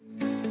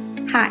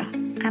Hi,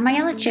 I'm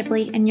Ayala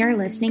Chipley, and you're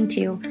listening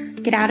to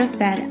Get Out of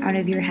Bed, Out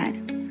of Your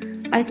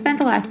Head. I've spent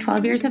the last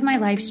 12 years of my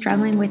life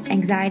struggling with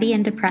anxiety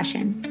and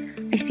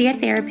depression. I see a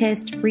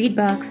therapist, read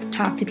books,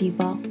 talk to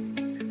people.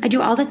 I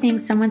do all the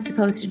things someone's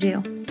supposed to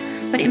do.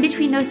 But in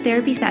between those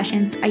therapy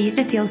sessions, I used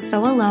to feel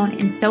so alone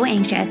and so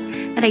anxious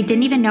that I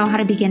didn't even know how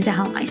to begin to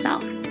help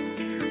myself.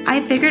 I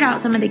have figured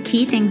out some of the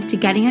key things to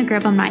getting a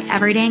grip on my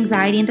everyday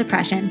anxiety and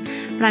depression,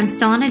 but I'm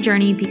still on a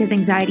journey because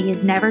anxiety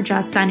is never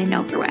just done and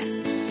over with.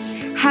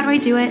 How do I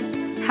do it?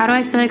 How do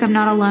I feel like I'm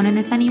not alone in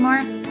this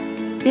anymore?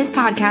 This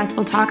podcast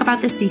will talk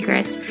about the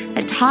secrets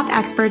that top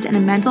experts in the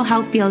mental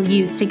health field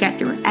use to get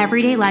through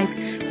everyday life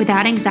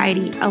without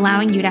anxiety,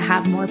 allowing you to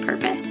have more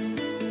purpose.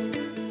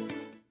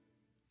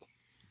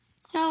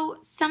 So,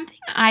 something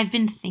I've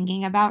been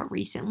thinking about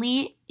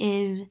recently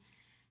is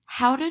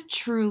how to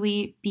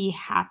truly be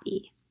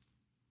happy.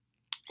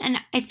 And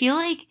I feel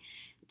like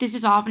this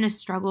is often a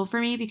struggle for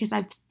me because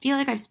I feel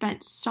like I've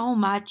spent so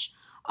much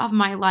of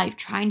my life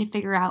trying to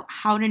figure out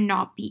how to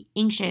not be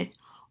anxious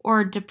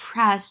or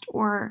depressed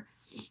or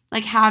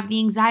like have the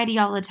anxiety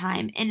all the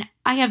time. And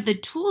I have the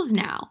tools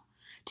now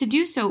to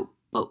do so.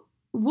 But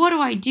what do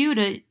I do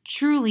to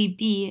truly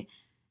be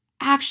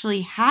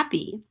actually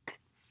happy?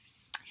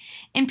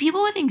 And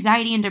people with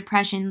anxiety and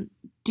depression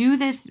do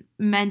this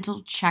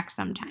mental check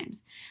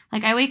sometimes.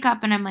 Like I wake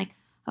up and I'm like,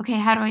 okay,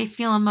 how do I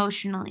feel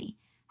emotionally?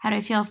 How do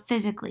I feel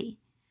physically?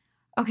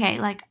 Okay,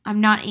 like I'm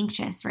not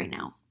anxious right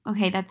now.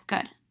 Okay, that's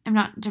good. I'm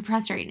not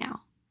depressed right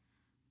now.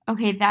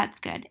 Okay,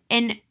 that's good.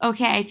 And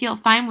okay, I feel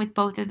fine with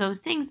both of those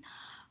things,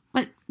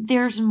 but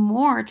there's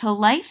more to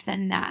life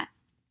than that.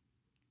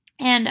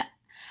 And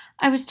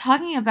I was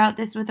talking about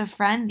this with a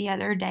friend the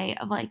other day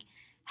of like,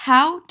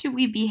 how do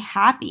we be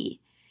happy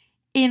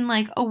in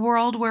like a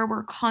world where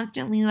we're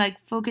constantly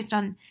like focused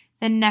on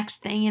the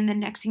next thing and the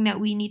next thing that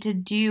we need to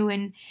do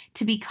and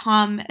to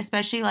become,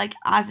 especially like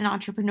as an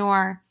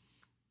entrepreneur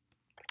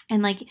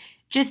and like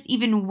just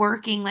even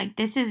working, like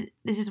this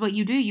is what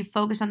you do. You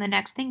focus on the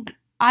next thing, but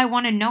I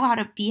want to know how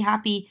to be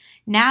happy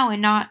now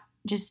and not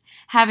just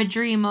have a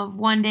dream of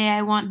one day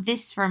I want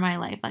this for my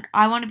life. Like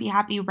I want to be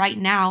happy right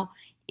now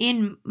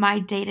in my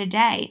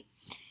day-to-day.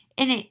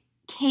 And it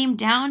came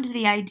down to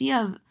the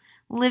idea of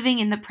living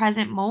in the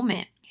present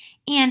moment.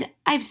 And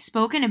I've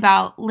spoken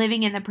about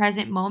living in the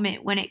present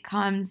moment when it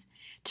comes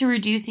to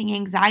reducing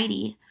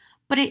anxiety,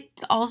 but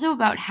it's also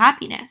about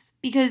happiness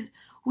because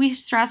we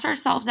stress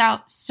ourselves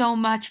out so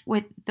much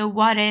with the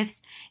what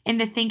ifs and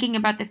the thinking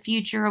about the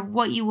future of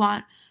what you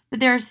want,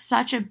 but there's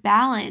such a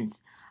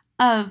balance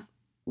of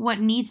what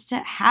needs to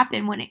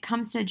happen when it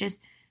comes to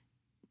just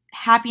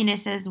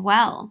happiness as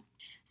well.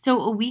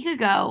 So a week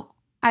ago,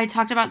 I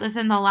talked about this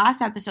in the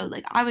last episode,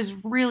 like I was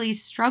really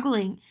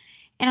struggling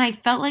and I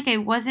felt like I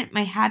wasn't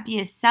my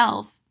happiest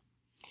self.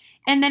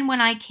 And then when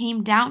I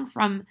came down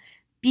from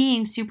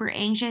being super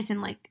anxious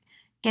and like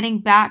getting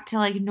back to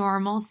like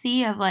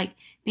normalcy of like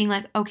being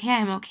like, okay,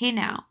 I'm okay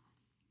now.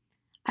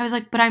 I was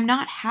like, but I'm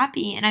not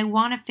happy and I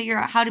want to figure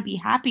out how to be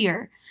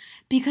happier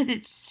because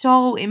it's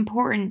so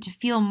important to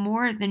feel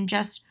more than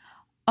just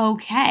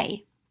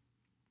okay.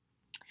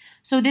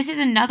 So this is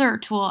another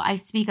tool I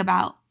speak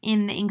about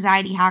in the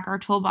Anxiety Hacker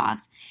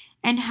Toolbox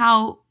and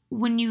how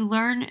when you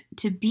learn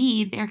to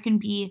be, there can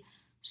be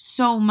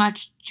so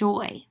much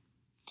joy.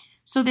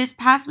 So this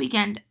past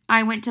weekend,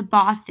 I went to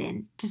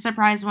Boston to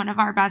surprise one of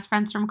our best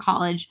friends from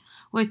college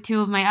with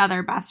two of my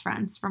other best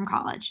friends from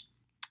college.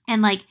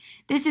 And like,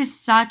 this is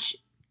such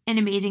an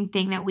amazing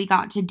thing that we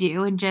got to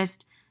do and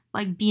just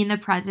like be in the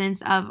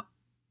presence of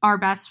our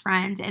best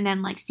friends and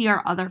then like see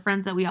our other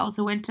friends that we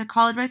also went to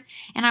college with.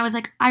 And I was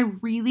like, I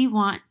really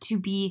want to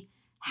be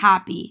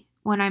happy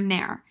when I'm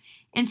there.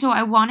 And so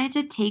I wanted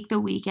to take the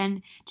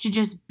weekend to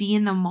just be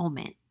in the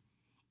moment.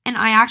 And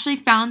I actually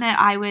found that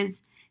I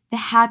was the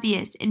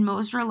happiest and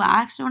most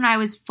relaxed when I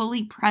was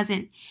fully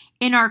present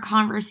in our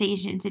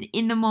conversations and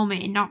in the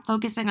moment and not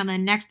focusing on the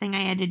next thing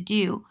I had to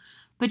do,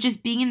 but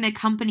just being in the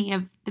company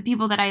of the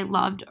people that I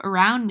loved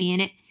around me.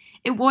 And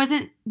it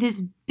wasn't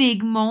this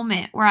big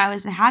moment where I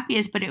was the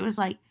happiest, but it was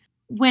like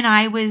when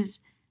I was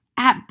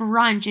at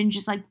brunch and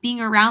just like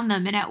being around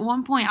them. And at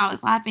one point I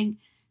was laughing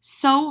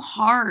so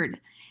hard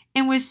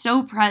and was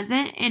so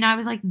present. And I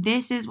was like,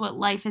 this is what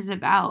life is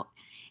about.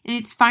 And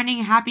it's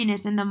finding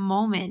happiness in the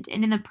moment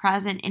and in the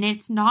present. And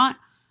it's not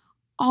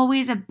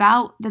always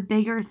about the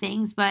bigger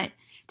things, but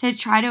to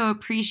try to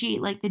appreciate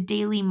like the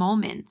daily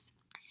moments.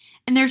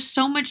 And there's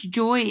so much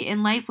joy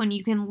in life when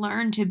you can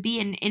learn to be.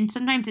 And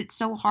sometimes it's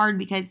so hard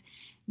because,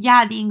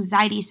 yeah, the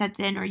anxiety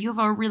sets in or you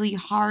have a really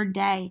hard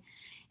day.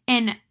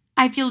 And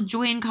I feel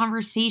joy in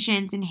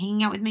conversations and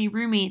hanging out with my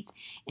roommates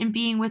and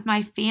being with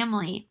my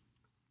family.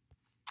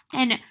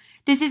 And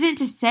this isn't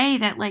to say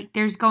that like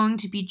there's going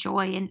to be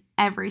joy in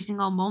every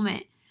single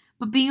moment,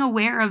 but being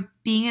aware of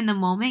being in the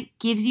moment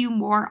gives you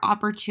more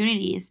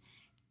opportunities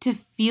to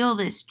feel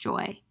this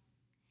joy.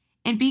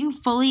 And being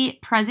fully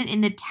present in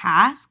the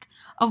task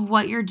of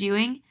what you're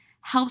doing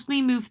helps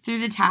me move through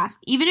the task,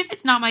 even if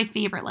it's not my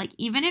favorite, like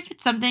even if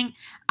it's something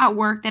at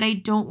work that I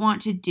don't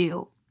want to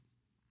do.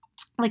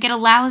 Like, it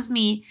allows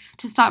me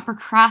to stop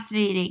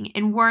procrastinating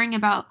and worrying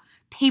about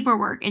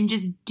paperwork and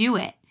just do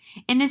it.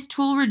 And this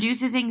tool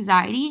reduces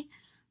anxiety,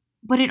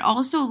 but it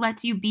also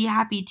lets you be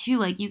happy too.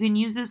 Like, you can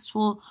use this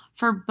tool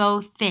for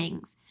both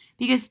things,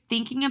 because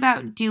thinking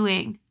about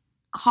doing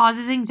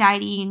causes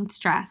anxiety and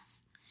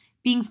stress.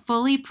 Being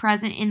fully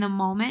present in the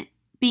moment,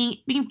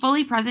 being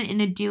fully present in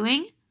the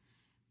doing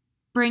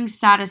brings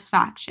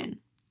satisfaction.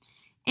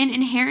 And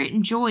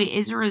inherent joy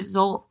is a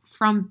result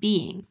from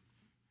being.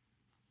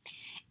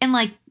 And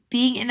like,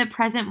 being in the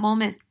present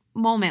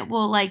moment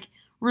will like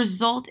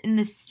result in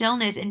the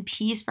stillness and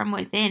peace from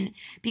within,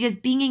 because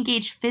being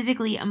engaged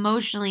physically,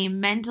 emotionally,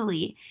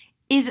 mentally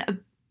is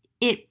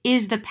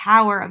the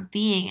power of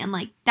being. And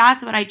like,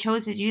 that's what I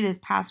chose to do this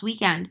past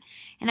weekend.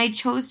 And I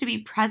chose to be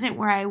present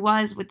where I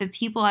was with the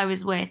people I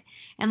was with.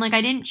 And like,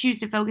 I didn't choose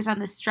to focus on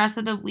the stress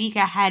of the week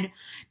ahead,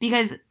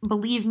 because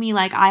believe me,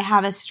 like, I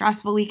have a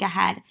stressful week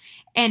ahead.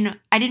 And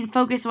I didn't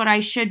focus on what I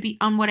should be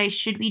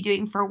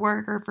doing for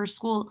work or for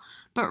school,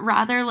 but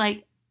rather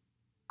like,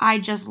 I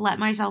just let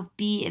myself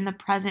be in the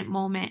present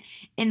moment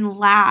and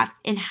laugh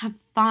and have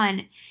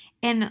fun.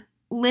 And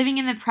living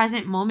in the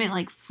present moment,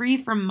 like free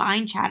from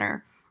mind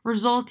chatter,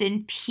 result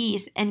in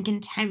peace and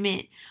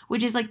contentment,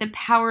 which is like the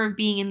power of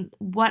being, and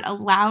what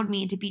allowed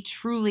me to be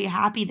truly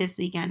happy this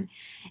weekend.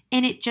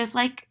 And it just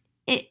like,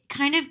 it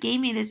kind of gave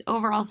me this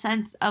overall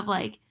sense of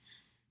like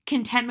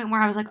contentment,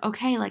 where I was like,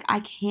 okay, like I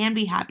can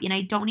be happy and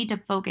I don't need to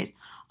focus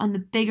on the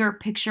bigger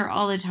picture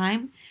all the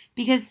time,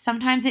 because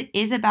sometimes it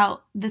is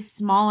about the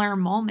smaller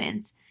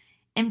moments.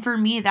 And for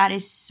me, that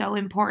is so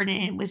important.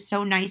 And it was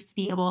so nice to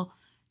be able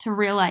to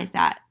realize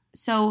that.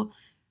 So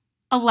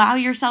allow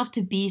yourself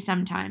to be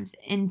sometimes,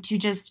 and to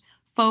just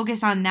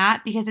focus on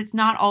that, because it's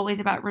not always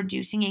about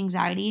reducing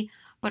anxiety,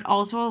 but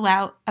also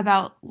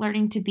about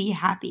learning to be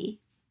happy.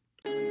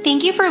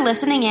 Thank you for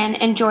listening in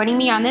and joining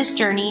me on this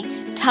journey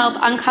to help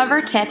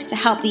uncover tips to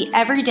help the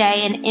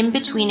everyday and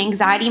in-between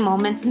anxiety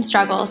moments and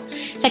struggles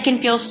that can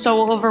feel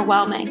so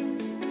overwhelming.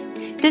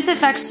 This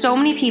affects so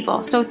many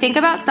people, so think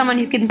about someone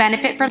who can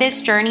benefit from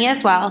this journey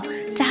as well,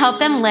 to help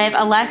them live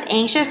a less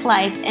anxious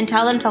life, and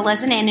tell them to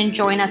listen in and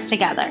join us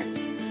together.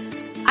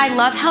 I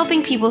love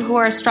helping people who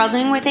are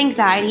struggling with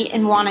anxiety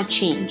and want to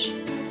change.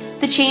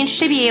 The change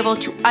to be able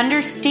to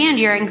understand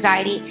your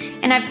anxiety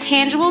and have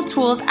tangible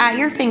tools at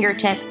your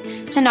fingertips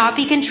to not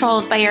be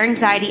controlled by your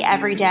anxiety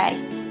every day.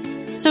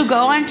 So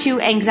go on to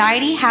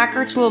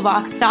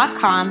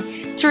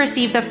anxietyhackertoolbox.com to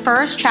receive the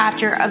first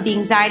chapter of the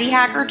Anxiety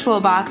Hacker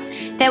Toolbox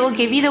that will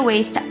give you the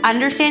ways to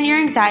understand your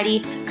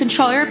anxiety,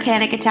 control your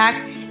panic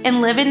attacks,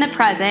 and live in the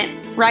present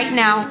right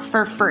now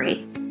for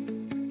free.